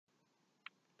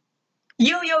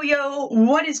Yo, yo, yo,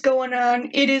 what is going on?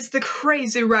 It is the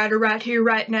Crazy Rider right here,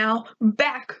 right now,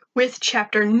 back with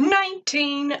chapter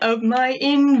 19 of my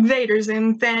Invader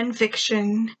Zim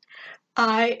fanfiction.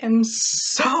 I am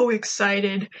so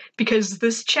excited because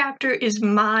this chapter is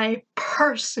my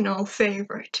personal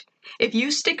favorite. If you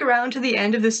stick around to the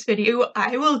end of this video,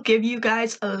 I will give you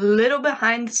guys a little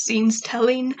behind the scenes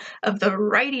telling of the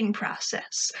writing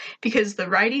process, because the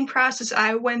writing process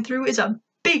I went through is a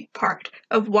big part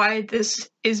of why this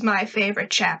is my favorite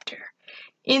chapter.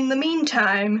 In the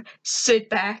meantime,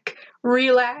 sit back,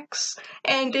 relax,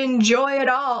 and enjoy it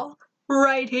all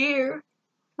right here,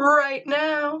 right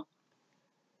now.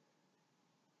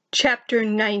 Chapter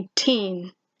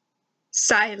 19.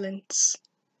 Silence.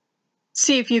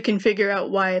 See if you can figure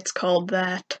out why it's called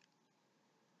that.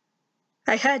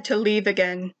 I had to leave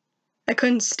again. I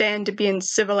couldn't stand to be in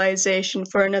civilization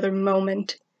for another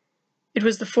moment. It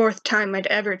was the fourth time I'd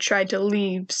ever tried to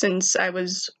leave since I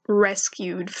was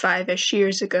rescued 5-ish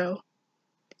years ago.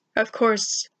 Of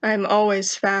course, I'm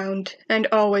always found and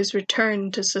always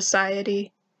returned to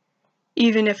society.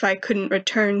 Even if I couldn't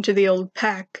return to the old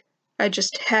pack, I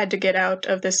just had to get out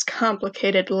of this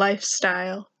complicated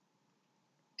lifestyle.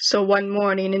 So one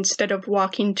morning, instead of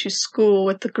walking to school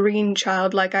with the green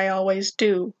child like I always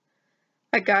do,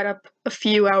 I got up a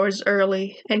few hours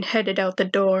early and headed out the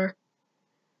door.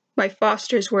 My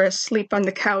fosters were asleep on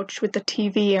the couch with the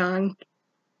TV on.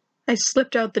 I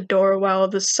slipped out the door while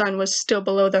the sun was still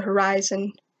below the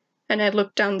horizon, and I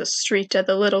looked down the street at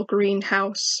the little green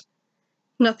house.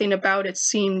 Nothing about it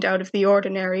seemed out of the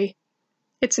ordinary.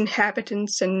 Its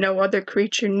inhabitants and no other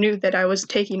creature knew that I was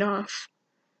taking off.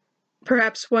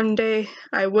 Perhaps one day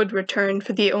I would return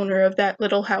for the owner of that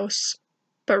little house,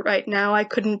 but right now I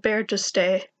couldn't bear to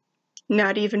stay,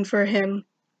 not even for him.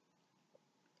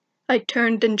 I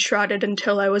turned and trotted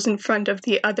until I was in front of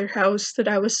the other house that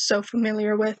I was so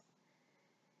familiar with.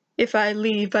 If I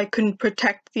leave, I couldn't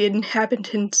protect the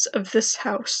inhabitants of this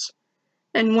house,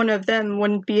 and one of them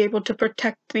wouldn't be able to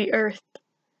protect the earth.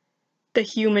 The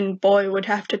human boy would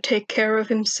have to take care of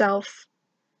himself.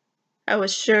 I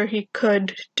was sure he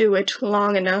could do it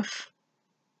long enough.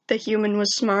 The human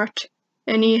was smart,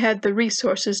 and he had the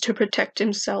resources to protect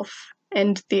himself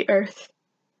and the earth.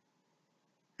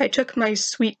 I took my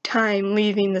sweet time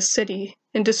leaving the city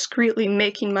and discreetly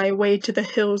making my way to the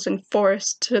hills and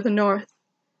forests to the north.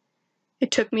 It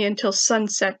took me until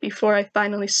sunset before I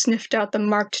finally sniffed out the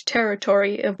marked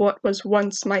territory of what was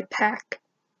once my pack.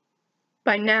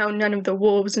 By now, none of the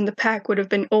wolves in the pack would have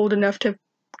been old enough to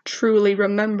truly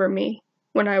remember me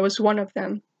when I was one of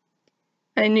them.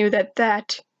 I knew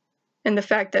that, and the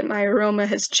fact that my aroma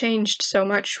has changed so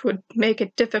much, would make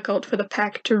it difficult for the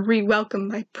pack to re-welcome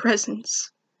my presence.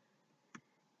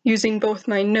 Using both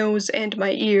my nose and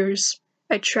my ears,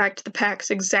 I tracked the pack's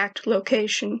exact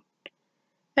location.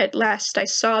 At last I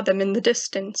saw them in the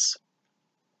distance.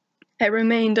 I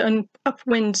remained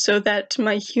upwind so that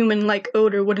my human-like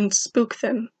odor wouldn't spook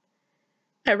them.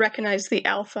 I recognized the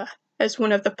alpha as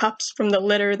one of the pups from the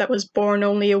litter that was born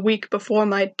only a week before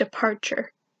my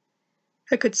departure.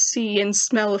 I could see and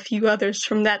smell a few others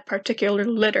from that particular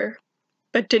litter,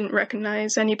 but didn't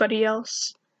recognize anybody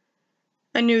else.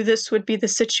 I knew this would be the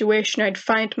situation I'd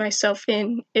find myself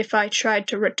in if I tried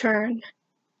to return.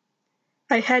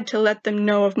 I had to let them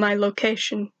know of my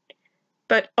location,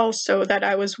 but also that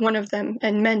I was one of them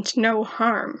and meant no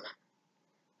harm.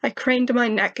 I craned my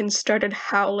neck and started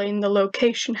howling the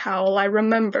location howl I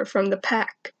remember from the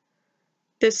pack.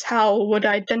 This howl would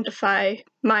identify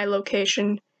my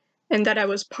location and that I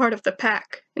was part of the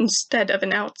pack instead of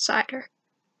an outsider.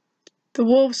 The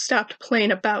wolves stopped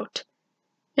playing about,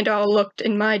 and all looked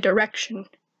in my direction.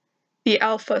 The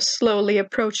alpha slowly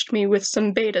approached me with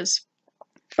some betas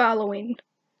following.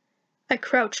 I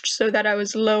crouched so that I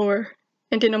was lower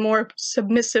and in a more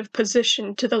submissive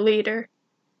position to the leader.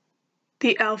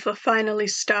 The alpha finally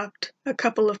stopped, a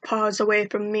couple of paws away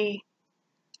from me.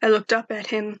 I looked up at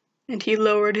him, and he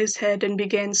lowered his head and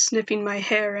began sniffing my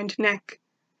hair and neck.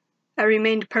 I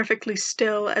remained perfectly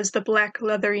still as the black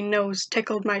leathery nose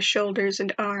tickled my shoulders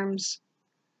and arms.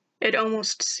 It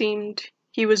almost seemed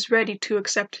he was ready to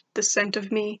accept the scent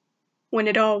of me, when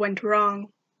it all went wrong.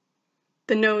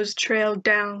 The nose trailed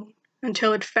down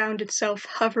until it found itself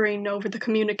hovering over the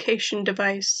communication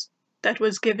device that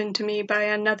was given to me by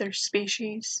another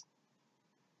species.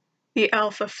 The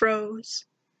alpha froze.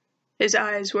 His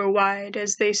eyes were wide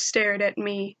as they stared at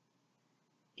me.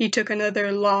 He took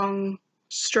another long,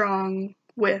 strong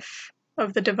whiff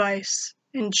of the device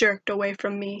and jerked away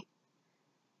from me.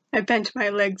 I bent my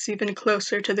legs even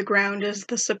closer to the ground as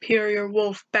the superior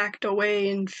wolf backed away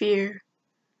in fear.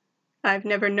 I've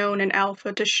never known an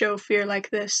alpha to show fear like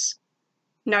this,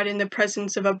 not in the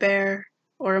presence of a bear,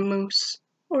 or a moose,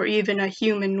 or even a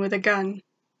human with a gun.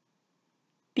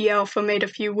 The alpha made a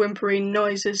few whimpering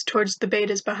noises towards the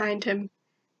betas behind him,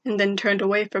 and then turned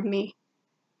away from me,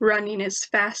 running as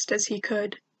fast as he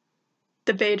could.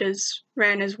 The betas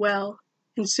ran as well,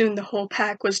 and soon the whole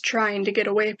pack was trying to get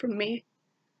away from me.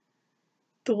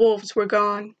 The wolves were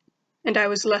gone, and I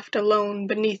was left alone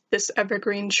beneath this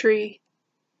evergreen tree.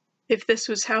 If this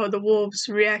was how the wolves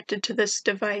reacted to this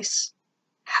device,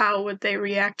 how would they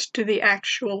react to the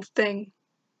actual thing,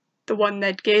 the one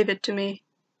that gave it to me?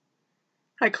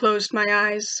 I closed my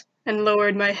eyes and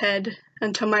lowered my head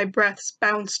until my breaths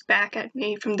bounced back at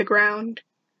me from the ground.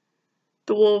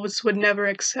 The wolves would never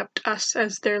accept us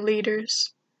as their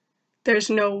leaders. There's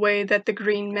no way that the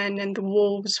green men and the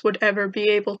wolves would ever be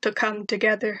able to come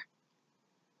together.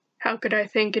 How could I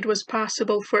think it was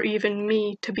possible for even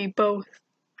me to be both?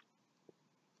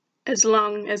 As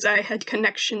long as I had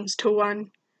connections to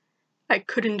one, I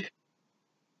couldn't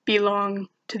belong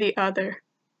to the other.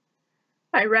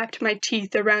 I wrapped my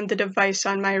teeth around the device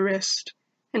on my wrist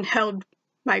and held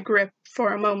my grip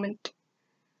for a moment.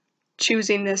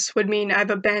 Choosing this would mean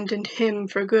I've abandoned him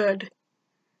for good,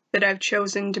 that I've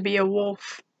chosen to be a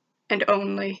wolf, and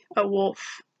only a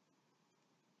wolf.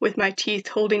 With my teeth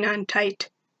holding on tight,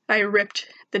 I ripped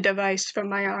the device from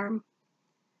my arm.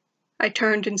 I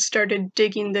turned and started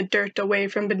digging the dirt away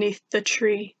from beneath the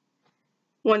tree.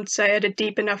 Once I had a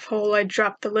deep enough hole, I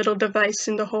dropped the little device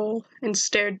in the hole and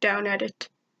stared down at it.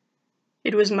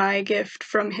 It was my gift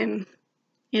from him,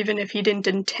 even if he didn't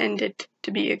intend it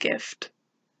to be a gift.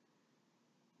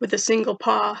 With a single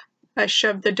paw, I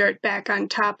shoved the dirt back on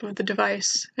top of the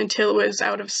device until it was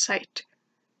out of sight.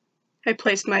 I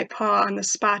placed my paw on the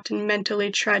spot and mentally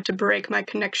tried to break my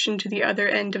connection to the other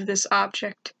end of this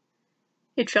object.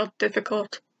 It felt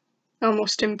difficult,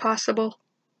 almost impossible.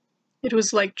 It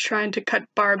was like trying to cut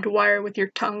barbed wire with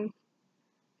your tongue.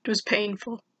 It was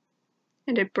painful,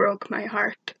 and it broke my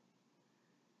heart.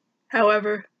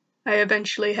 However, I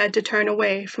eventually had to turn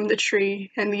away from the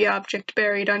tree and the object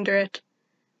buried under it.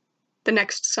 The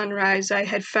next sunrise, I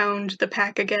had found the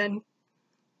pack again.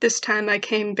 This time I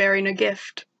came bearing a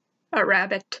gift, a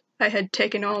rabbit I had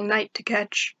taken all night to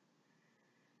catch.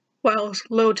 While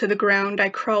low to the ground, I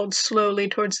crawled slowly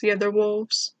towards the other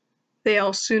wolves. They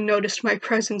all soon noticed my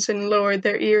presence and lowered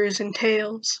their ears and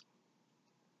tails.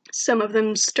 Some of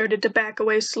them started to back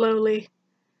away slowly,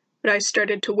 but I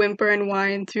started to whimper and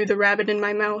whine through the rabbit in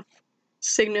my mouth,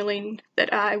 signaling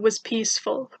that I was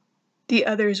peaceful. The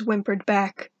others whimpered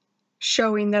back,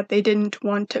 showing that they didn't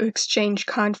want to exchange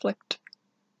conflict.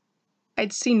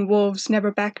 I'd seen wolves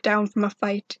never back down from a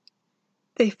fight.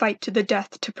 They fight to the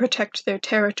death to protect their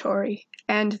territory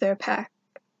and their pack.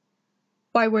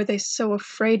 Why were they so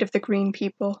afraid of the green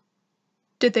people?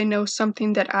 Did they know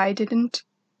something that I didn't?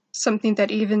 Something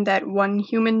that even that one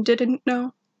human didn't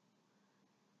know?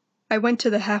 I went to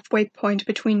the halfway point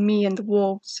between me and the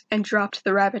wolves and dropped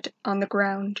the rabbit on the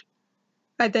ground.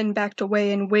 I then backed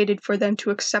away and waited for them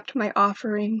to accept my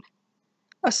offering.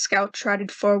 A scout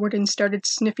trotted forward and started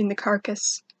sniffing the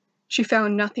carcass. She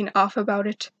found nothing off about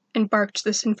it and barked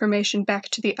this information back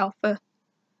to the alpha.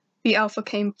 The alpha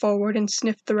came forward and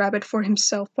sniffed the rabbit for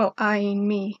himself while eyeing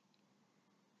me.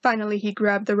 Finally, he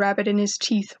grabbed the rabbit in his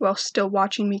teeth while still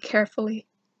watching me carefully.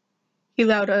 He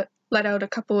let out a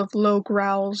couple of low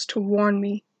growls to warn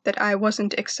me that I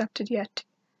wasn't accepted yet.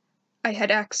 I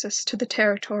had access to the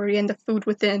territory and the food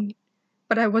within,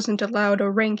 but I wasn't allowed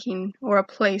a ranking or a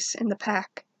place in the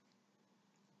pack.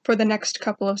 For the next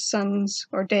couple of suns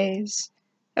or days,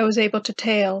 I was able to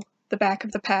tail the back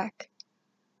of the pack,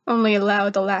 only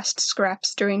allowed the last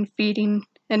scraps during feeding,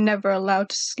 and never allowed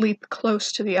to sleep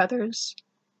close to the others.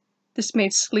 This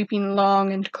made sleeping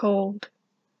long and cold.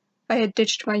 I had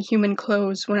ditched my human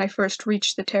clothes when I first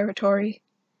reached the territory.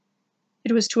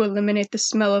 It was to eliminate the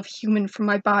smell of human from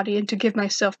my body and to give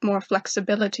myself more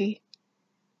flexibility.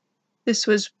 This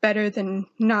was better than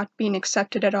not being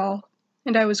accepted at all,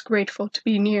 and I was grateful to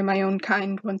be near my own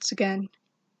kind once again.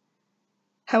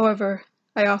 However,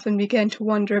 I often began to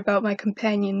wonder about my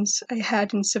companions I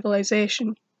had in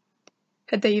civilization.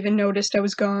 Had they even noticed I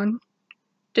was gone?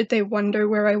 Did they wonder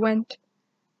where I went?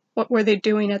 What were they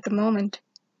doing at the moment?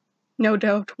 No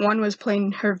doubt one was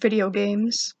playing her video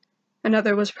games.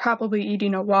 Another was probably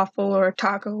eating a waffle or a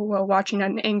taco while watching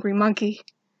an angry monkey.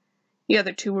 The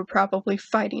other two were probably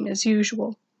fighting as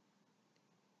usual.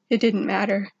 It didn't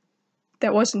matter.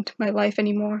 That wasn't my life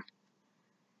anymore.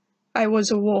 I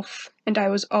was a wolf, and I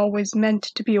was always meant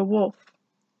to be a wolf.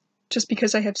 Just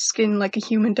because I have skin like a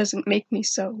human doesn't make me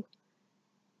so.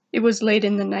 It was late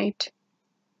in the night.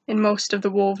 and most of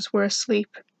the wolves were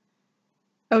asleep.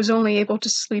 I was only able to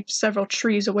sleep several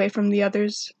trees away from the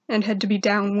others, and had to be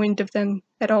downwind of them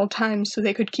at all times so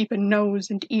they could keep a nose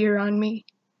and ear on me.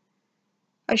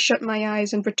 I shut my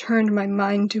eyes and returned my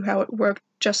mind to how it worked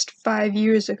just 5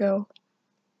 years ago,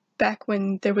 back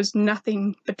when there was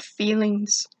nothing but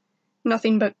feelings,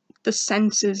 nothing but the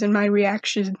senses and my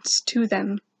reactions to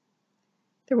them.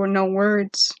 There were no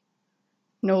words,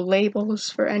 no labels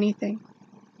for anything.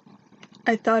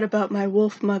 I thought about my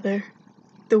wolf mother,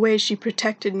 the way she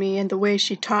protected me and the way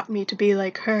she taught me to be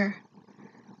like her.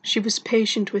 She was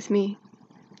patient with me.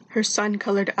 Her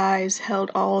sun-colored eyes held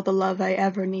all the love I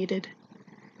ever needed.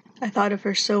 I thought of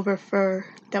her silver fur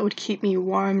that would keep me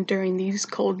warm during these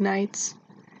cold nights.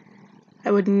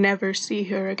 I would never see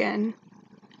her again.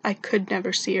 I could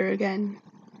never see her again.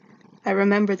 I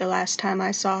remember the last time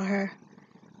I saw her,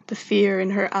 the fear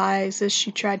in her eyes as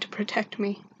she tried to protect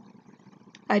me.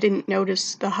 I didn't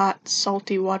notice the hot,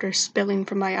 salty water spilling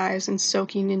from my eyes and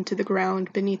soaking into the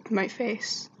ground beneath my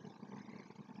face.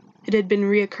 It had been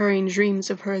reoccurring dreams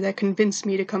of her that convinced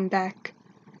me to come back.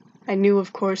 I knew,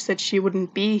 of course, that she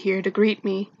wouldn't be here to greet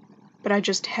me, but I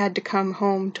just had to come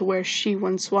home to where she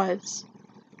once was.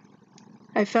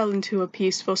 I fell into a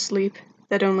peaceful sleep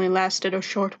that only lasted a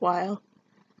short while.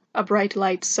 A bright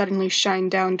light suddenly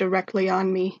shined down directly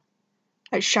on me.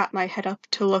 I shot my head up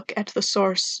to look at the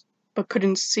source, but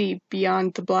couldn't see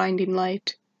beyond the blinding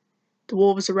light. The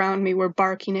wolves around me were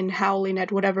barking and howling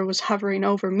at whatever was hovering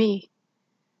over me.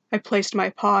 I placed my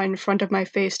paw in front of my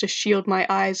face to shield my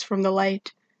eyes from the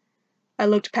light. I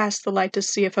looked past the light to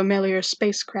see a familiar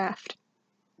spacecraft.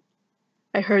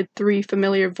 I heard 3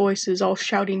 familiar voices all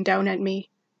shouting down at me,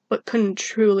 but couldn't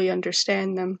truly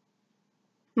understand them.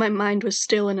 My mind was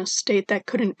still in a state that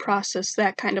couldn't process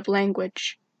that kind of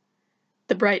language.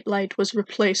 The bright light was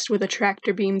replaced with a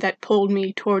tractor beam that pulled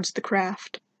me towards the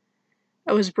craft.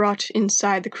 I was brought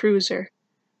inside the cruiser,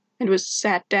 and was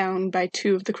sat down by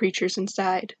 2 of the creatures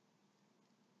inside.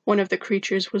 One of the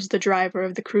creatures was the driver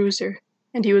of the cruiser,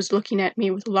 and he was looking at me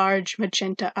with large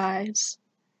magenta eyes.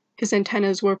 His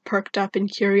antennas were perked up in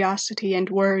curiosity and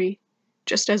worry,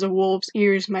 just as a wolf's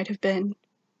ears might have been.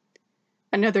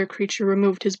 Another creature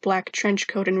removed his black trench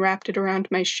coat and wrapped it around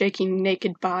my shaking,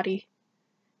 naked body.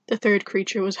 The third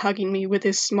creature was hugging me with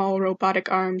his small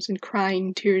robotic arms and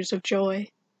crying tears of joy.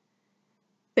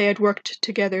 They had worked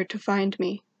together to find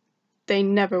me. They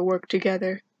never worked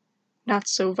together, not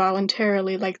so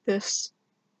voluntarily like this.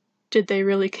 Did they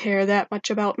really care that much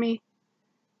about me?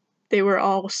 They were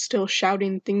all still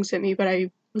shouting things at me, but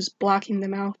I was blocking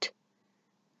them out.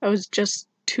 I was just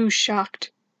too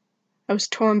shocked. I was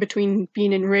torn between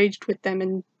being enraged with them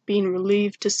and being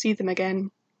relieved to see them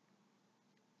again.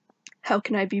 How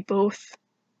can I be both?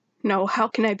 No, how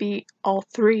can I be all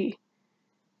 3?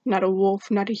 Not a wolf,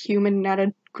 not a human, not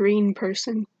a green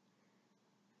person.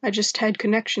 I just had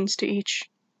connections to each.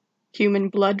 Human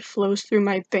blood flows through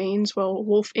my veins while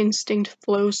wolf instinct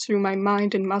flows through my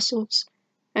mind and muscles,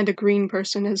 and a green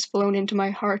person has flown into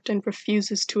my heart and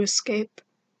refuses to escape.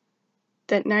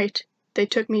 That night, they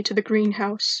took me to the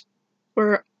greenhouse,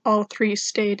 where all 3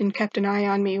 stayed and kept an eye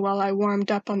on me while I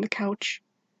warmed up on the couch.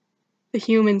 The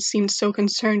human seemed so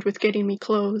concerned with getting me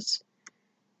clothes.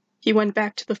 He went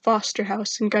back to the foster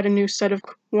house and got a new set of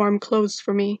warm clothes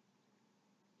for me.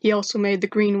 He also made the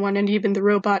green one and even the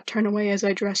robot turn away as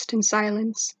I dressed in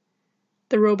silence.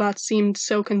 The robot seemed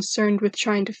so concerned with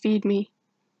trying to feed me.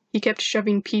 He kept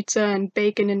shoving pizza and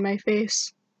bacon in my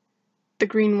face. The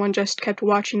green one just kept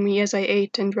watching me as I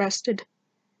ate and rested.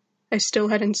 I still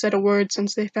hadn't said a word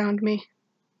since they found me.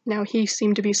 Now he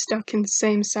seemed to be stuck in the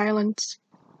same silence.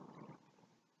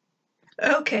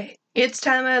 Okay, it's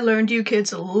time I learned you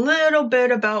kids a little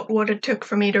bit about what it took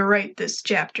for me to write this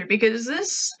chapter, because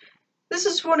this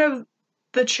is one of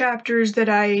the chapters that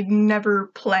I never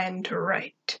planned to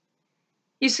write.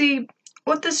 You see,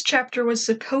 what this chapter was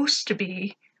supposed to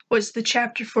be was the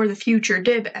chapter for the future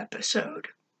Dib episode.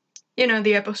 You know,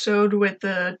 the episode with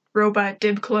the robot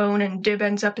Dib clone and Dib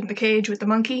ends up in the cage with the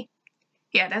monkey?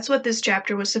 Yeah, that's what this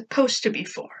chapter was supposed to be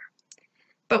for.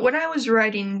 But when I was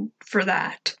writing for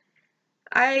that,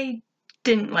 I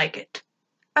didn't like it.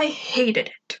 I hated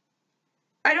it.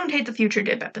 I don't hate the future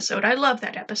Dib episode, I love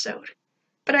that episode.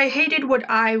 But I hated what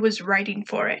I was writing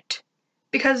for it.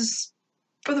 Because,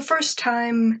 for the first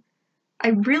time, I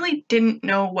really didn't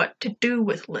know what to do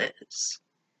with Liz.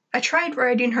 I tried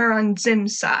writing her on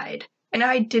Zim's side, and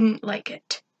I didn't like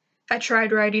it. I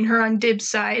tried writing her on Dib's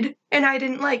side, and I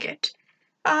didn't like it.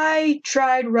 I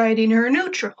tried writing her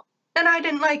neutral, and I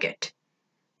didn't like it.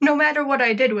 No matter what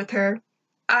I did with her,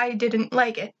 I didn't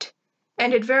like it.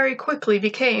 and it very quickly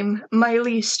became my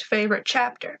least favorite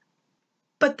chapter.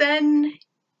 But then,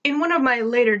 in one of my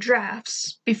later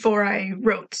drafts, before I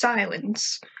wrote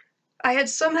Silence, I had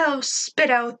somehow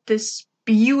spit out this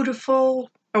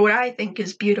beautiful, or what I think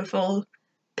is beautiful,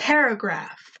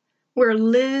 paragraph where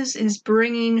Liz is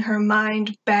bringing her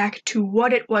mind back to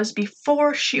what it was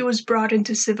before she was brought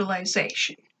into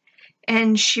civilization,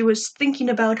 and she was thinking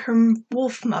about her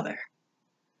wolf mother.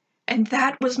 And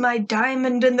that was my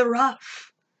diamond in the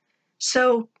rough.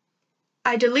 So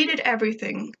I deleted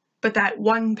everything but that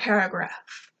one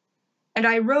paragraph, and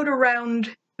I wrote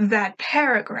around that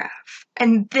paragraph,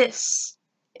 and this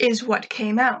is what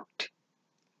came out.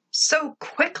 So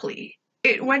quickly,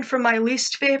 it went from my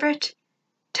least favorite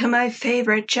to my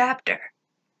favorite chapter.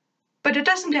 But it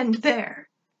doesn't end there,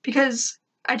 because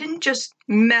I didn't just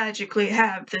magically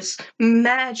have this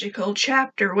magical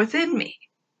chapter within me.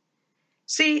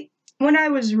 See, when I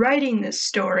was writing this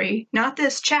story, not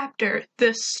this chapter,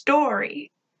 this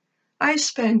story, I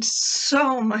spent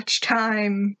so much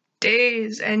time,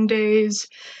 days and days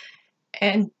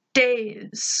and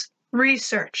days,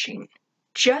 researching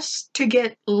just to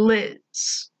get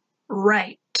Liz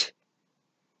right.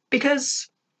 Because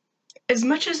as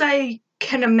much as I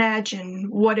can imagine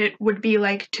what it would be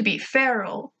like to be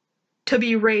feral, to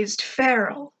be raised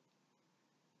feral,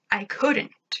 I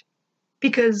couldn't,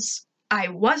 because I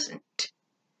wasn't.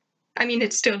 I mean,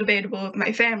 it's still debatable if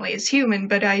my family is human,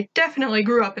 but I definitely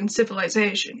grew up in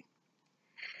civilization.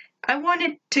 I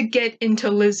wanted to get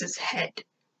into Liz's head,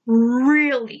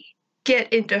 really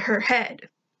get into her head,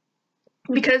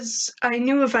 because I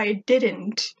knew if I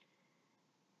didn't,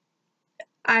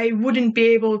 I wouldn't be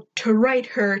able to write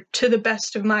her to the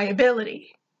best of my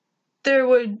ability. There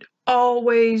would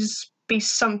always be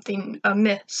something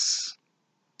amiss.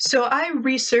 So I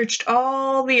researched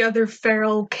all the other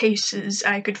feral cases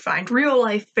I could find,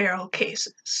 real-life feral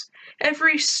cases.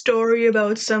 Every story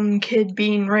about some kid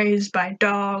being raised by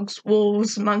dogs,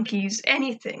 wolves, monkeys,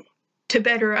 anything, to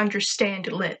better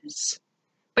understand Liz.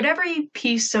 But every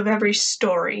piece of every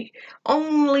story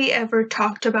only ever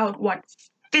talked about what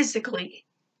physically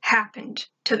happened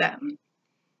to them.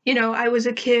 You know, I was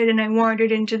a kid and I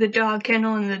wandered into the dog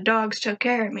kennel and the dogs took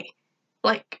care of me.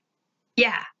 Like,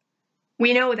 yeah.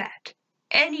 We know that.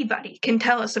 Anybody can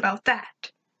tell us about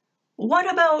that.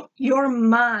 What about your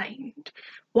mind?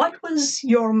 What was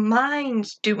your mind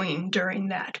doing during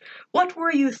that? What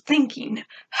were you thinking?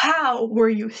 How were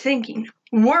you thinking?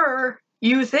 Were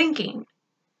you thinking?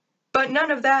 But none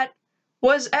of that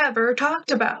was ever talked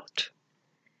about.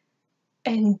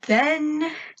 And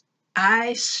then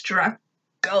I struck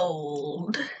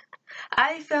gold.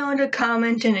 I found a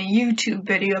comment in a YouTube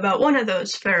video about one of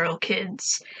those feral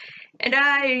kids. And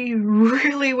I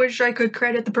really wish I could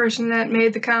credit the person that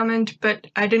made the comment, but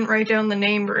I didn't write down the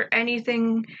name or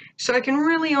anything, so I can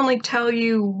really only tell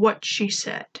you what she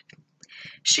said.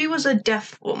 She was a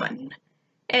deaf woman,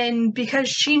 and because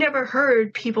she never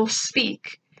heard people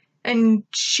speak, and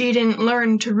she didn't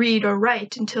learn to read or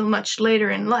write until much later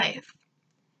in life,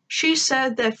 she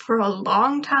said that for a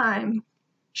long time,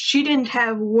 she didn't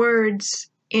have words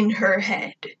in her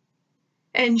head.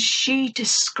 And she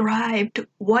described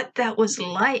what that was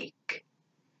like.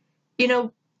 You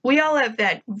know, we all have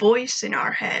that voice in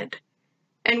our head.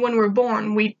 And when we're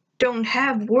born, we don't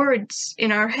have words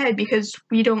in our head because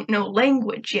we don't know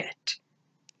language yet.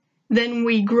 Then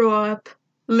we grow up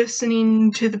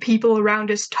listening to the people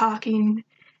around us talking,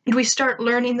 and we start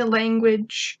learning the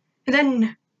language, and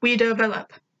then we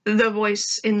develop the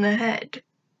voice in the head.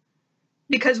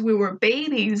 Because we were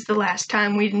babies the last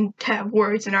time we didn't have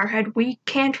words in our head, we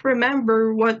can't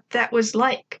remember what that was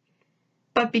like.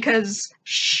 But because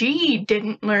she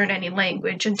didn't learn any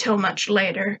language until much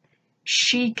later,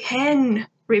 she can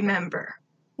remember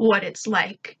what it's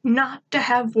like not to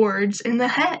have words in the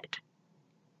head.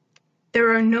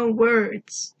 There are no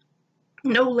words,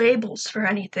 no labels for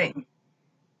anything.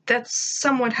 That's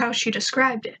somewhat how she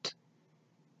described it.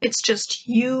 It's just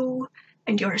you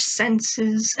and your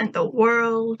senses and the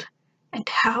world and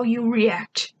how you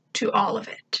react to all of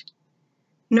it.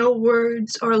 No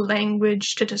words or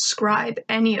language to describe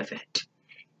any of it.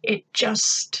 It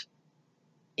just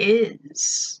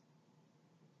is.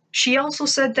 She also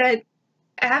said that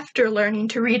after learning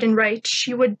to read and write,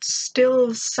 she would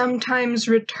still sometimes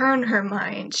return her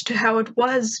mind to how it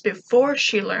was before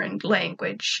she learned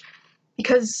language,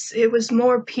 because it was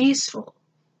more peaceful,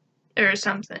 or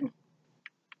something.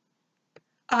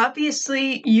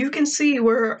 Obviously, you can see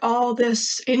where all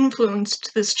this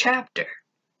influenced this chapter.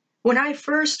 When I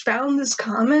first found this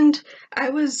comment,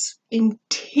 I was in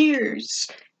tears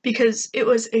because it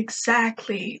was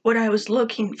exactly what I was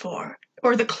looking for.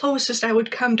 or the closest I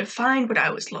would come to find what I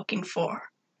was looking for.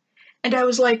 And I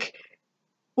was like,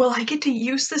 will I get to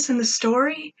use this in the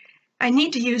story? I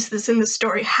need to use this in the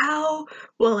story. How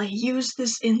will I use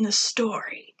this in the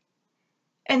story?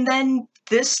 And then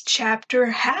this chapter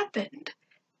happened,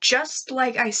 just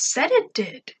like I said it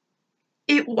did.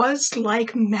 It was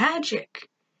like magic.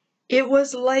 It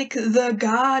was like the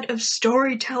god of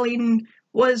storytelling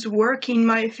was working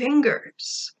my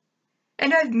fingers.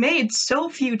 And I've made so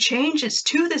few changes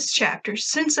to this chapter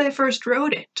since I first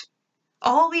wrote it.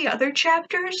 All the other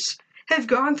chapters have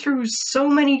gone through so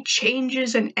many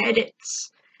changes and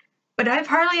edits, but I've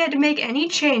hardly had to make any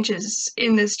changes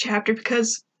in this chapter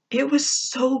because it was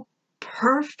so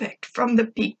perfect from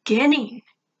the beginning.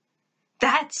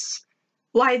 That's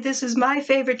why this is my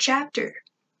favorite chapter,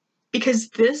 because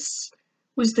this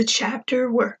was the chapter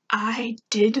where I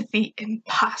did the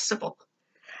impossible.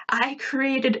 I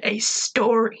created a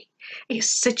story, a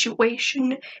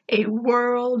situation, a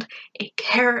world, a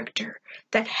character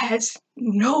that has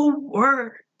no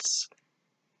words.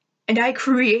 And I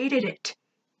created it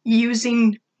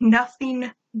using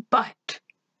nothing but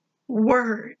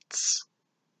words.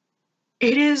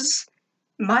 It is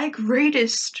my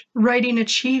greatest writing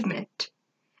achievement,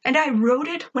 and I wrote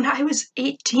it when I was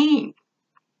 18.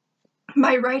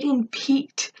 My writing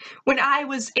peaked when I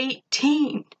was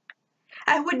 18.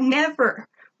 I would never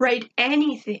write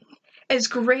anything as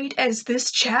great as this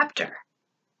chapter.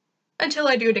 Until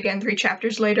I do it again 3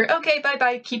 chapters later. Okay,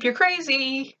 bye-bye, keep your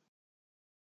crazy!